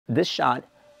This shot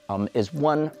is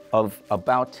one of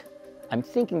about, I'm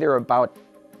thinking there are about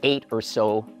 8 or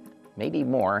so, maybe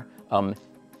more,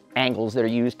 angles that are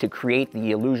used to create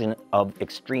the illusion of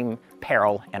extreme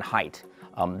peril and height.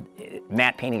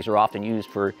 Matte paintings are often used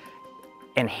for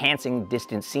enhancing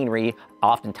distant scenery.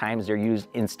 Oftentimes they're used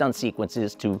in stunt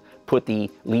sequences to put the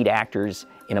lead actors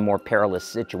in a more perilous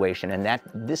situation, and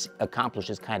this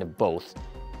accomplishes kind of both,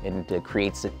 and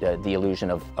creates the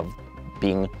illusion of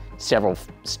being several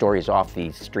stories off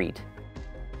the street.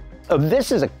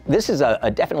 This is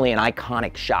definitely an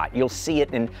iconic shot. You'll see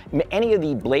it in any of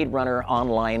the Blade Runner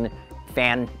online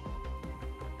fan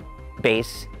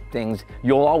base things.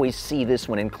 You'll always see this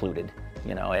one included.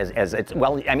 You know, as it's,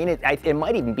 well, I mean, it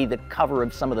might even be the cover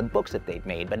of some of the books that they've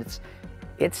made, but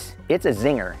it's a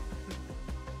zinger.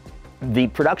 The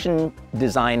production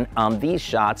design on these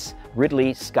shots,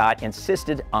 Ridley Scott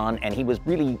insisted on, and he was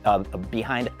really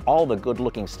behind all the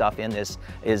good-looking stuff in this,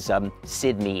 is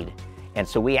Syd Mead. And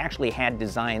so we actually had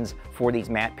designs for these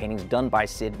matte paintings done by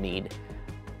Syd Mead,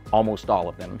 almost all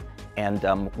of them.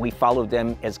 And we followed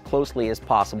them as closely as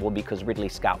possible because Ridley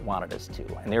Scott wanted us to.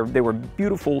 And there were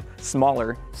beautiful,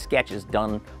 smaller sketches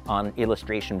done on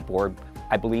illustration board.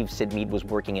 I believe Syd Mead was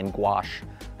working in gouache,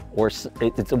 or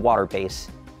it's a water base.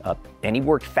 And he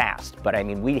worked fast, but I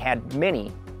mean, we had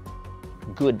many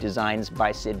good designs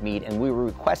by Syd Mead, and we were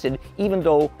requested, even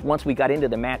though once we got into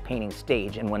the matte painting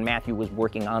stage, and when Matthew was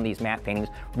working on these matte paintings,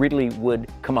 Ridley would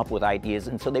come up with ideas,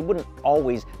 and so they wouldn't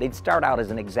always, they'd start out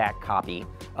as an exact copy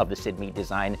of the Syd Mead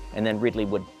design, and then Ridley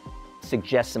would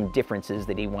suggest some differences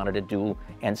that he wanted to do,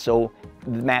 and so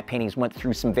the matte paintings went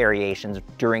through some variations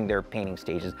during their painting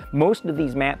stages. Most of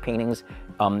these matte paintings,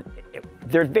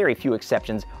 there are very few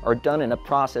exceptions, are done in a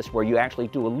process where you actually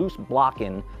do a loose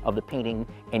block-in of the painting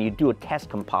and you do a test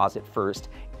composite first,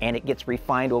 and it gets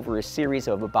refined over a series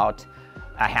of about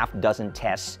a half dozen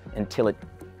tests until it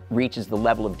reaches the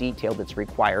level of detail that's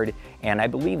required. And I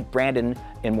believe Brandon,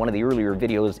 in one of the earlier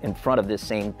videos in front of this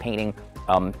same painting,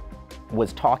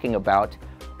 was talking about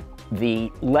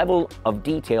the level of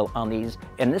detail on these,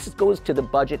 and this goes to the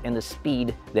budget and the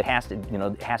speed that has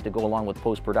to go along with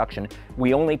post-production.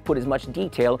 We only put as much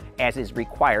detail as is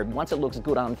required. Once it looks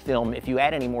good on film, if you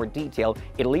add any more detail,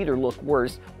 it'll either look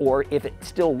worse, or if it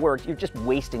still works, you're just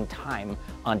wasting time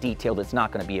on detail that's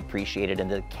not going to be appreciated,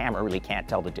 and the camera really can't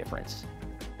tell the difference.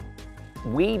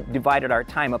 We divided our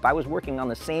time up. I was working on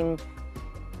the same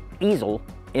easel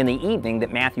in the evening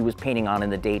that Matthew was painting on in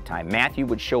the daytime. Matthew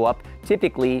would show up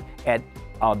typically at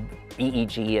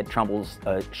EEG, at Trumbull's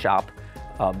shop,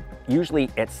 usually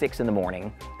at 6 in the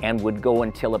morning, and would go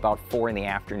until about 4 in the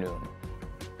afternoon.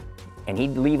 And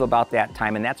he'd leave about that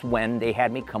time, and that's when they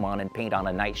had me come on and paint on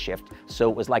a night shift. So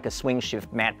it was like a swing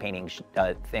shift matte painting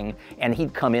thing, and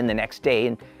he'd come in the next day,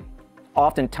 and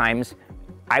oftentimes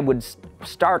I would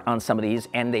start on some of these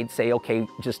and they'd say, okay,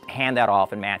 just hand that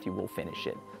off and Matthew will finish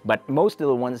it. But most of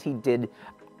the ones he did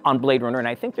on Blade Runner, and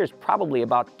I think there's probably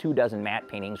about 24 matte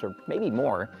paintings, or maybe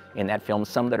more in that film,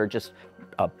 some that are just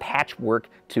patchwork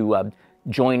to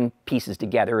join pieces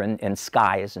together, and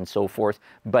skies and so forth.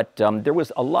 But there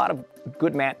was a lot of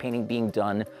good matte painting being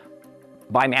done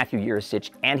by Matthew Yuricich,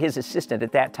 and his assistant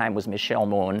at that time was Michelle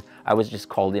Moen. I was just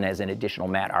called in as an additional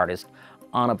matte artist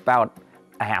on about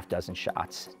a half dozen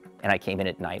shots, and I came in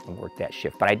at night and worked that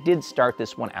shift. But I did start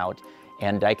this one out,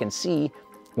 and I can see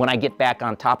when I get back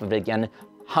on top of it again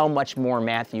how much more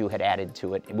Matthew had added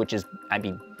to it, which is, I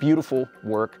mean, beautiful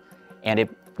work, and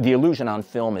the illusion on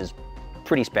film is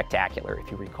pretty spectacular, if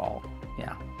you recall.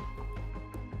 Yeah.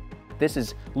 This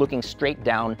is looking straight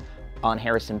down on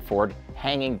Harrison Ford,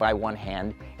 hanging by one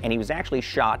hand, and he was actually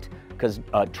shot because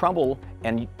Trumbull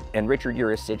and Richard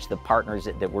Yuricich, the partners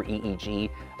that were EEG,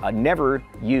 never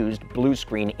used blue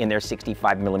screen in their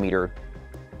 65mm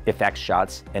effects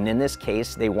shots. And in this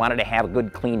case, they wanted to have a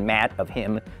good clean matte of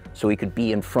him so he could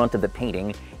be in front of the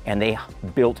painting, and they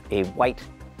built a white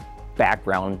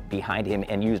background behind him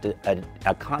and used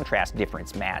a contrast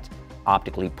difference matte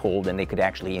optically pulled, and they could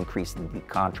actually increase the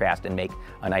contrast and make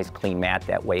a nice clean matte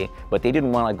that way. But they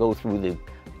didn't want to go through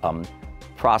the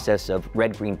process of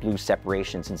red, green, blue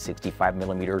separations in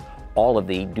 65mm. All of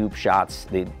the dupe shots,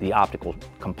 the optical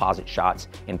composite shots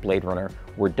in Blade Runner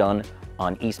were done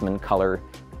on Eastman color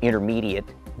intermediate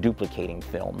duplicating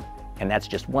film. And that's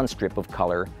just one strip of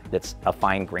color that's a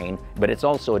fine grain, but it's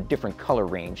also a different color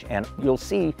range. And you'll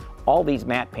see all these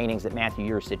matte paintings that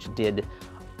Matthew Yuricich did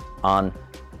on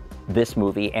this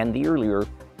movie and the earlier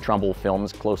Trumbull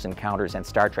films, Close Encounters and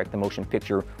Star Trek: The Motion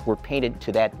Picture, were painted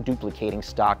to that duplicating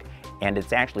stock, and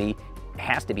it's actually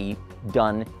has to be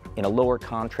done in a lower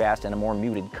contrast and a more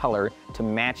muted color to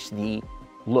match the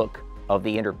look of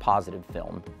the interpositive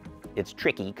film. It's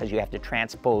tricky because you have to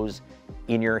transpose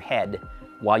in your head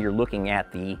while you're looking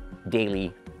at the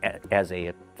daily as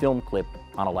a film clip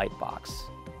on a light box.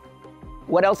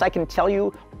 What else I can tell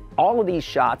you? All of these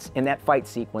shots in that fight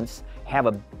sequence have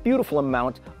a beautiful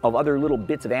amount of other little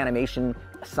bits of animation,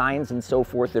 signs and so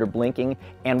forth that are blinking.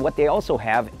 And what they also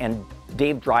have, and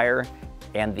Dave Dreyer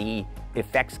and the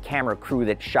effects camera crew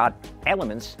that shot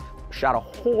Elements shot a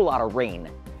whole lot of rain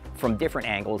from different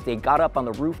angles. They got up on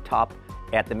the rooftop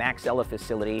at the Maxella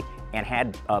facility and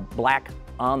had black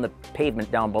on the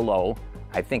pavement down below.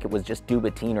 I think it was just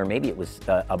duvetine, or maybe it was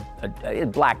a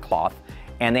black cloth.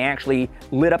 And they actually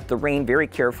lit up the rain very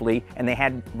carefully, and they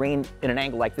had rain in an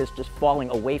angle like this just falling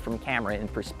away from camera in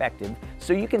perspective.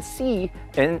 So you can see,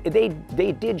 and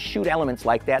they did shoot elements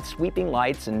like that, sweeping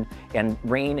lights and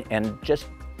rain and just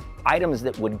items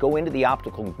that would go into the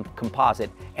optical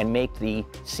composite and make the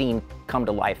scene come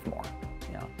to life more.